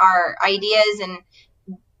our ideas and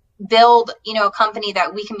build, a company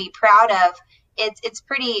that we can be proud of. It's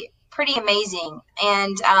pretty amazing.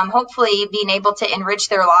 And hopefully being able to enrich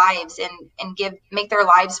their lives and make their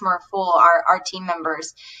lives more full, our team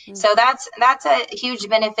members. So that's a huge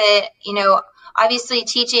benefit. Obviously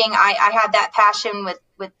teaching, I have that passion with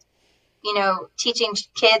teaching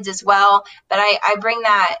kids as well, but I bring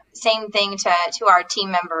that same thing to our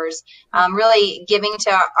team members, really giving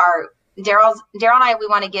to Daryl and I, we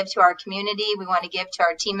want to give to our community, we want to give to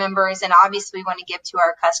our team members, and obviously we want to give to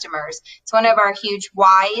our customers. It's one of our huge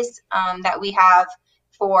whys that we have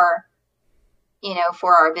for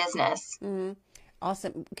our business. Mm-hmm.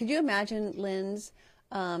 Awesome. Could you imagine, Linz,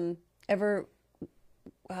 ever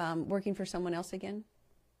working for someone else again?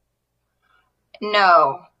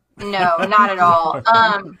 No, not at all.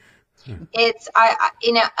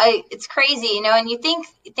 It's crazy, and you think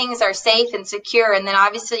things are safe and secure, and then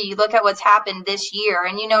obviously you look at what's happened this year,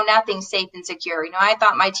 and nothing's safe and secure. I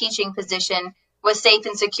thought my teaching position was safe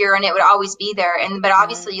and secure, and it would always be there. But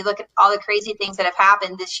obviously you look at all the crazy things that have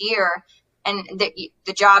happened this year, and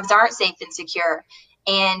the jobs aren't safe and secure.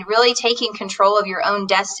 And really taking control of your own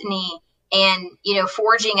destiny, and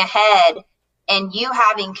forging ahead, and you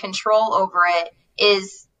having control over it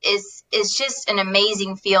is just an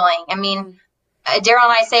amazing feeling. I mean, Daryl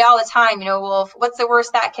and I say all the time, well, what's the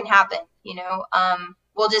worst that can happen?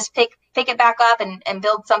 We'll just pick it back up and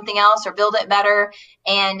build something else or build it better.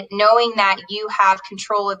 And knowing that you have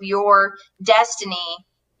control of your destiny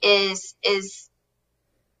is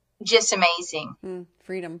just amazing.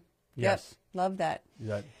 Freedom. Yes. Yep. Love that.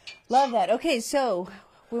 That, Love that. Okay, so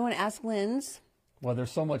we want to ask Linz. well,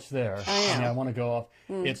 there's so much there. I know. I want to go off.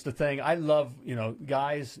 It's the thing I love,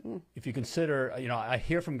 guys, if you consider, I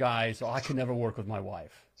hear from guys, I can never work with my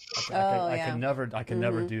wife. I can never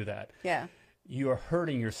do that. Yeah. You are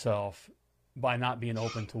hurting yourself by not being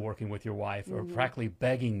open to working with your wife or practically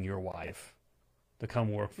begging your wife to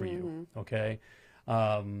come work for you. Okay.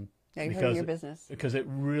 Yeah, you're hurting your business. Because it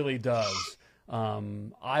really does.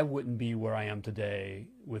 I wouldn't be where I am today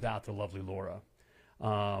without the lovely Laura.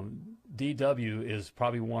 DW is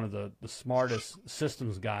probably one of the smartest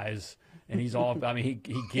systems guys, and he's all. I mean,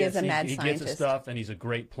 he gets a mad he gets his scientist. stuff, and he's a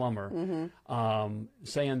great plumber.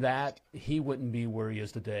 Saying that, he wouldn't be where he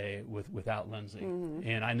is today without Lindsay.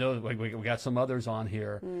 And I know we got some others on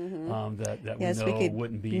here that Yes, we we know could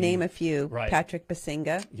wouldn't be. name a few. Right. Patrick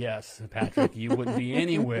Basinga. Yes, Patrick, you wouldn't be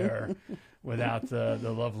anywhere without the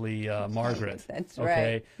lovely Margaret. That's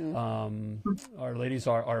okay? right. Our ladies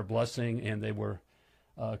are a blessing, and they were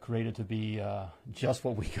created to be just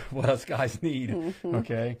what us guys need.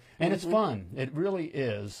 Okay, and it's fun. It really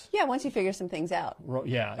is. Yeah, once you figure some things out.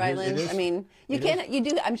 Yeah, Right, it Lynn? is. I mean, you it can't. You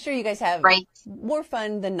do. I'm sure you guys have Right. more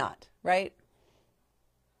fun than not. Right.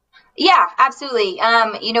 Yeah, absolutely.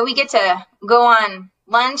 We get to go on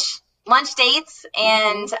lunch dates,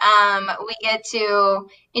 and we get to,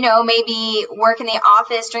 maybe work in the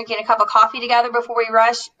office, drinking a cup of coffee together before we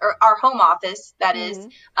rush, or our home office, that is,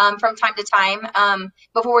 from time to time,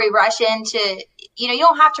 before we rush into, you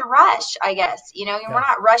don't have to rush, I guess, we're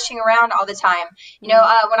not rushing around all the time. When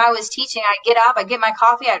I was teaching, I'd get up, I'd get my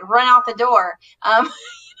coffee, I'd run out the door.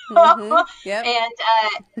 Yep. And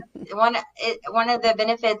one of the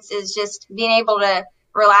benefits is just being able to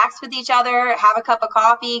relax with each other, have a cup of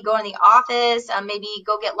coffee, go in the office, maybe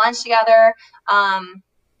go get lunch together.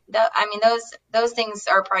 Those things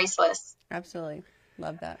are priceless. Absolutely.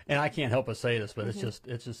 Love that. And I can't help but say this, but it's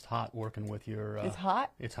just hot working with your. It's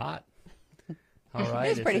hot. It's hot. All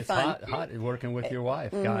right, It's pretty fun. Hot working with your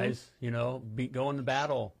wife, guys. Going to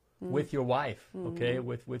battle with your wife. Okay,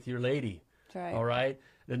 with your lady. That's right. All right,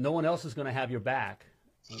 then no one else is going to have your back.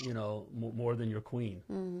 More than your queen.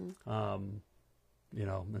 And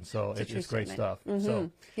so it's true great statement. stuff.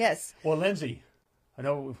 So, Yes. well, Lindsay, I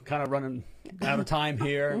know we're kind of running out of time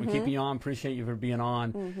here. We're keeping you on. Appreciate you for being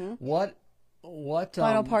on. What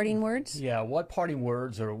Final parting words. Yeah, what parting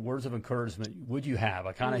words or words of encouragement would you have?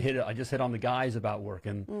 I kind of I just hit on the guys about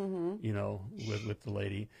working, with the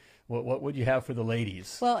lady. What would you have for the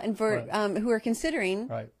ladies? Well, and for who are considering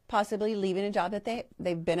Right. possibly leaving a job that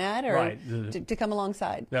they've been at, or Right. to come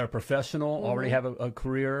alongside. They're a professional, already have a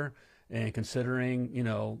career, and considering,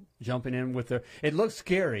 jumping in with their. It looks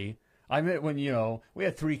scary. I mean, when we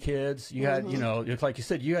had 3 kids, you had, it's like you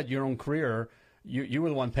said, you had your own career. You were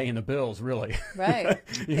the one paying the bills, really. Right.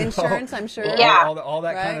 Insurance, I'm sure. Yeah. All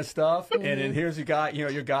that kind Right. of stuff. And then here's your guy,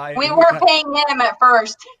 your guy. We were paying him at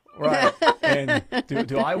first. Right. And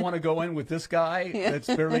do I want to go in with this guy? That's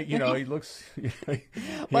barely, he looks.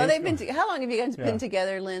 Well, they've been. How long have you guys been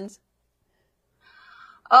together, Linz?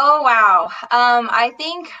 Oh, wow. I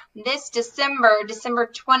think this December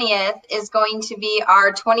 20th, is going to be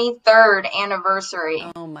our 23rd anniversary.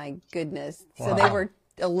 Oh my goodness! Wow. So they were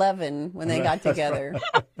 11 when they got together.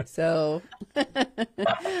 So,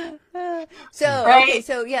 Right. okay.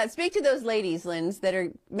 So yeah, speak to those ladies, Linz, that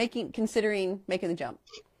are considering making the jump.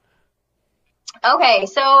 Okay,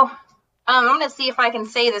 so I'm going to see if I can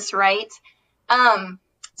say this right.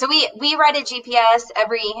 So we write a GPS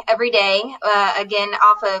every day, again,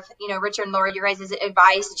 off of, Richard and Laura, your guys'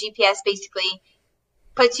 advice. GPS basically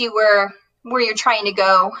puts you where you're trying to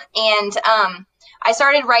go. And I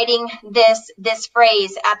started writing this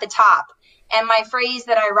phrase at the top. And my phrase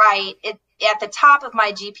that I write at the top of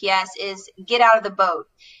my GPS is "get out of the boat."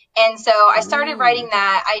 And so I started writing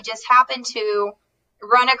that. I just happened to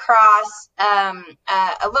run across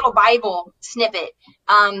a little Bible snippet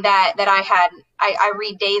that I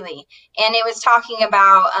read daily, and it was talking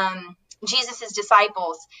about Jesus's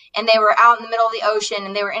disciples, and they were out in the middle of the ocean,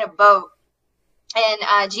 and they were in a boat,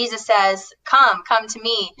 and Jesus says, come to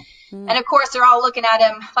me." And of course they're all looking at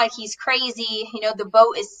him like he's crazy. The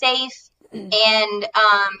boat is safe, and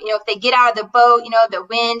if they get out of the boat, the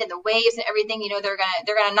wind and the waves and everything, they're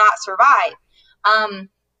gonna not survive.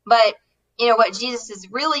 But what Jesus is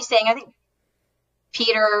really saying, I think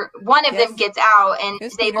Peter, one of them gets out and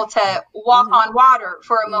is able to walk on water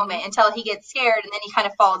for a moment until he gets scared, and then he kind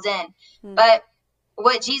of falls in. But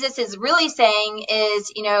what Jesus is really saying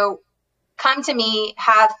is, come to me,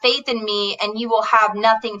 have faith in me, and you will have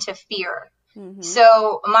nothing to fear.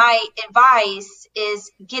 So my advice is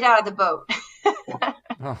get out of the boat.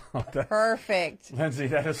 Perfect. Lindsay,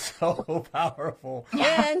 that is so powerful.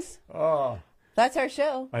 Linz, Oh, that's our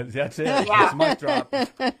show. that's it. That's mic drop.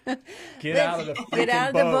 Get out of the Get out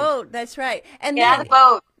of the boat. That's right. And Get out of then, the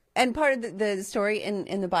boat. and part of the story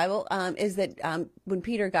in the Bible is that when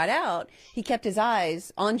Peter got out, he kept his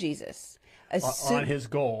eyes on Jesus. On his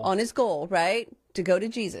goal. On his goal, right? To go to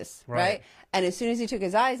Jesus, Right. right? And as soon as he took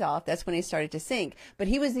his eyes off, that's when he started to sink. But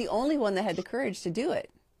he was the only one that had the courage to do it,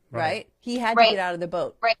 right? He had to Right. get out of the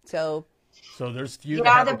boat. Right. So So there's few Get that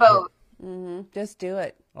out have of the boat. Just do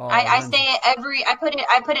it. Oh, I Lindsay. say it I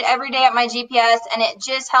put it every day at my GPS, and it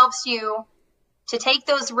just helps you to take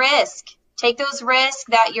those risks. Take those risks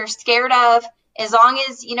that you're scared of. As long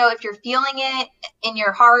as, if you're feeling it in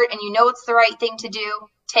your heart and you know it's the right thing to do,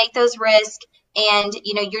 take those risks. And,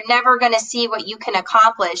 you're never going to see what you can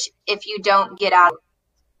accomplish if you don't get out.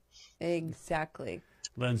 Exactly.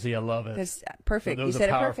 Lindsay, I love it. That's perfect. Those You said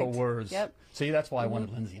are it powerful perfect. words. Yep. See, that's why I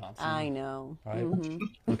wanted Lindsay on. I know. Right?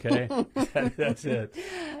 Okay. That's it.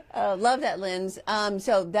 Love that, Linz.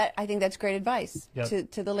 So I think that's great advice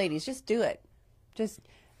Yep. to the ladies. Just do it. Just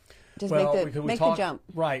Well, make because the jump.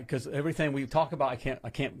 Right, because everything we talk about, I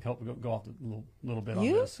can't help but go off a little bit on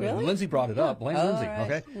You? this. Really? Lindsay brought it up. Blame Lindsay. all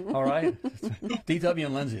right. Okay, all right. DW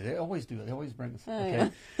and Lindsay, they always do it. They always bring us. Okay,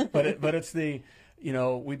 but it's the.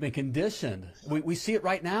 We've been conditioned. We see it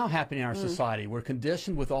right now happening in our society. We're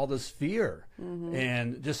conditioned with all this fear,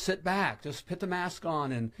 and just sit back, just put the mask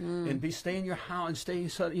on, and stay in your house and stay.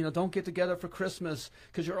 Don't get together for Christmas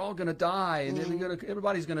because you're all going to die, and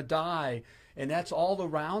everybody's going to die, and that's all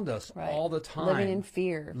around us all the time. Living in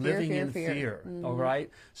fear. Living in fear. All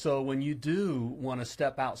right. So when you do want to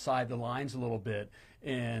step outside the lines a little bit.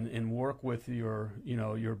 And work with your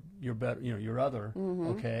other,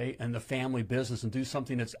 okay, and the family business, and do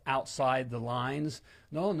something that's outside the lines.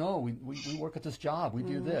 No, we work at this job. We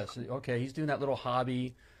do this. Okay, he's doing that little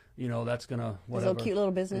hobby, that's gonna whatever. Little cute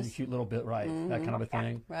little business. Cute little bit, right? That kind of a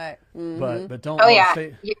thing. Right. But don't. Oh, yeah.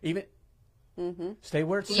 Stay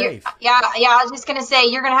where it's safe. Yeah. I was just going to say,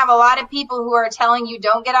 you're going to have a lot of people who are telling you,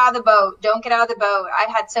 don't get out of the boat. Don't get out of the boat.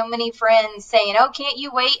 I've had so many friends saying, oh, can't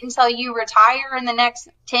you wait until you retire in the next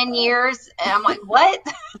 10 years? And I'm like, what?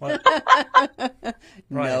 Right.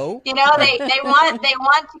 No. They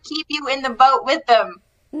want to keep you in the boat with them.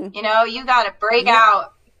 You got to break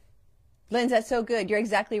out. Linz, that's so good. You're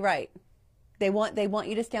exactly right. They want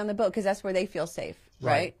you to stay on the boat because that's where they feel safe,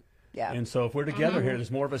 right? Yeah. And so if we're together here,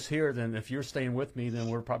 there's more of us here than if you're staying with me, then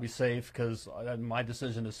we're probably safe because my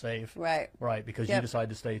decision is safe. Right. Right, because you decide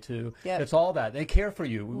to stay too. Yep. It's all that. They care for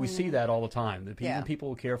you. We see that all the time. People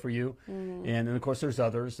will care for you. And then, of course, there's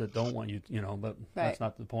others that don't want you, but that's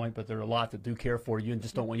not the point. But there are a lot that do care for you and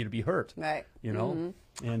just don't want you to be hurt. Right. And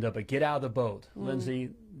but get out of the boat.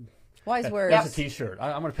 Lindsay. Wise words. That's a T-shirt.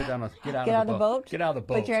 I'm going to put down get out of the boat. Get out of the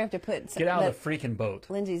boat. But you have to put get out of the freaking boat.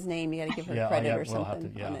 Lindsay's name. You got to give her credit or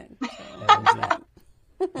something on it.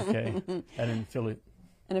 Okay. And in Philly.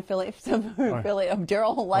 An affiliate of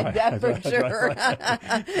Daryl will like that for sure. Right.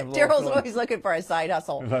 Daryl's always looking for a side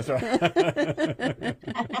hustle. That's right.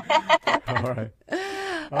 All right.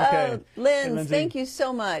 Okay. Linz, thank you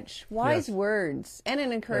so much. Wise words and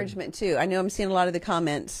an encouragement too. I know I'm seeing a lot of the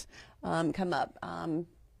comments come up.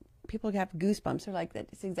 People have goosebumps. They're like,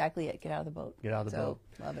 that's exactly it. Get out of the boat. Get out of the boat.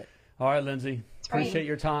 Love it. All right, Lindsay. Appreciate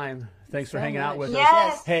your time. Thanks for hanging out with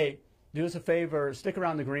Yes. us. Hey, do us a favor. Stick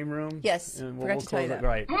around the green room. Yes. And Forgot to tell you close that. it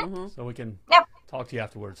right. So we can talk to you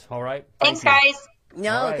afterwards. All right? Thanks, Thank you. guys.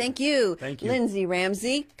 No, All right. thank you. Thank you. Lindsay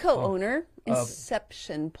Ramsey, co-owner,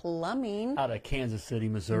 Inception Plumbing. Out of Kansas City,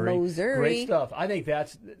 Missouri. Great stuff. I think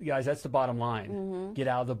that's the bottom line. Get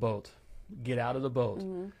out of the boat. Get out of the boat.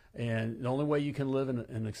 And the only way you can live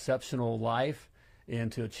an exceptional life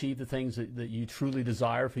and to achieve the things that you truly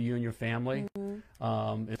desire for you and your family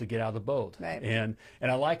is to get out of the boat. Right. And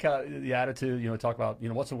I like how the attitude, talk about,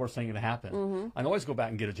 what's the worst thing that can happen? I can always go back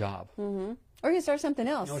and get a job. Or you start something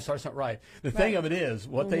else. Start something right. The thing of it is,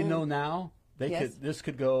 what they know now, this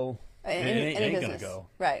could go, Any it ain't going to business. go.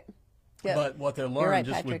 Right. Yep. But what they're learning right,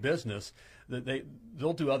 just Patrick. with business, that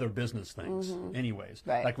they'll do other business things anyways.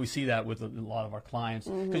 Right. Like we see that with a lot of our clients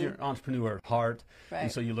because you're an entrepreneur at heart, Right.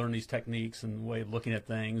 and so you learn these techniques and way of looking at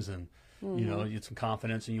things, and you get some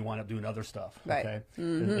confidence, and you wind up doing other stuff, Right. okay,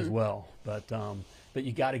 as well. But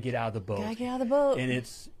you got to get out of the boat. Gotta get out of the boat. And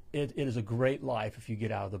it is a great life if you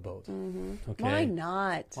get out of the boat. Okay. Why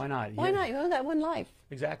not? Why not? Why not? You only got one life.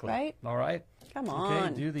 Exactly. Right? All right. Come Okay.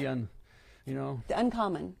 on. Do the The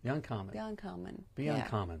uncommon. the uncommon. The uncommon. Be Yeah.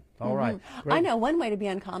 uncommon. All right. Great. I know one way to be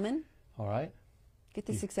uncommon. All right. Get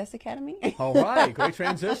the Success Academy. All right, great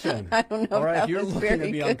transition. I don't know All if right, that if you're was looking to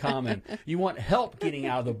very be good. uncommon, you want help getting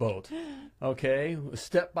out of the boat. Okay, a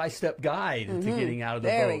step-by-step guide to getting out of the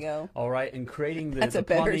There boat. we go. All right, and creating That's the a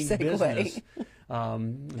better plumbing segue. business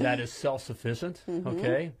that is self-sufficient.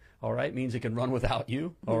 Okay, all right, means it can run without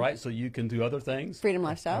you. All right, so you can do other things. Freedom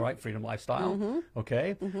lifestyle. All right, freedom lifestyle.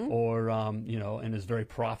 Okay, or and is very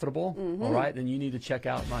profitable. All right, then you need to check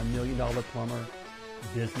out my $1 Million Plumber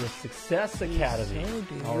Business Success Academy. so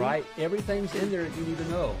do. All right, everything's in there that you need to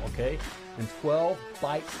know. Okay, in 12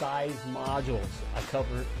 bite-sized modules, I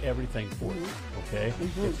cover everything for you. Okay,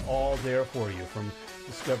 it's all there for you from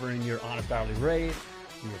discovering your honest hourly rate,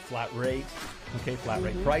 your flat rate, okay, flat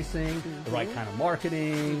rate pricing, the right kind of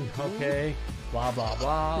marketing, okay, blah, blah,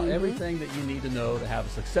 blah. Everything that you need to know to have a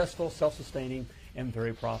successful, self-sustaining, and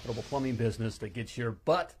very profitable plumbing business that gets your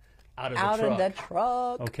butt out of the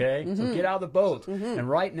truck. Okay, so get out of the boat. And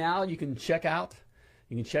right now you can check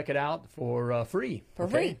it out for free. For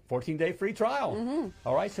free. 14-day free trial.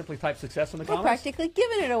 All right, simply type success in the We're comments. practically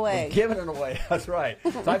giving it away. We're giving it away. That's right.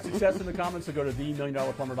 Type success in the comments and go to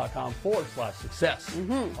themilliondollarplumber.com/success.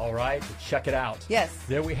 All right, so check it out. Yes.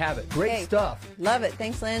 There we have it. Great stuff. Love it.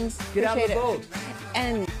 Thanks, Linz. Get out of the Appreciate boat. it.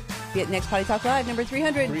 And get next Potty Talk Live, number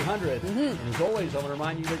 300. 300. And as always, I want to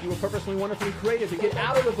remind you that you were purposely wonderfully created to get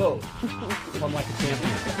out of the boat. Plumb like a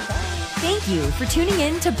champion. Thank you for tuning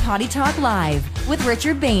in to Potty Talk Live with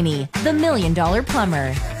Richard Bainey, the $1 Million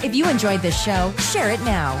Plumber. If you enjoyed this show, share it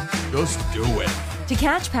now. Just do it. To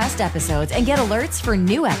catch past episodes and get alerts for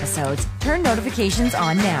new episodes, turn notifications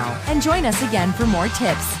on now and join us again for more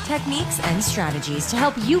tips, techniques, and strategies to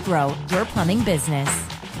help you grow your plumbing business.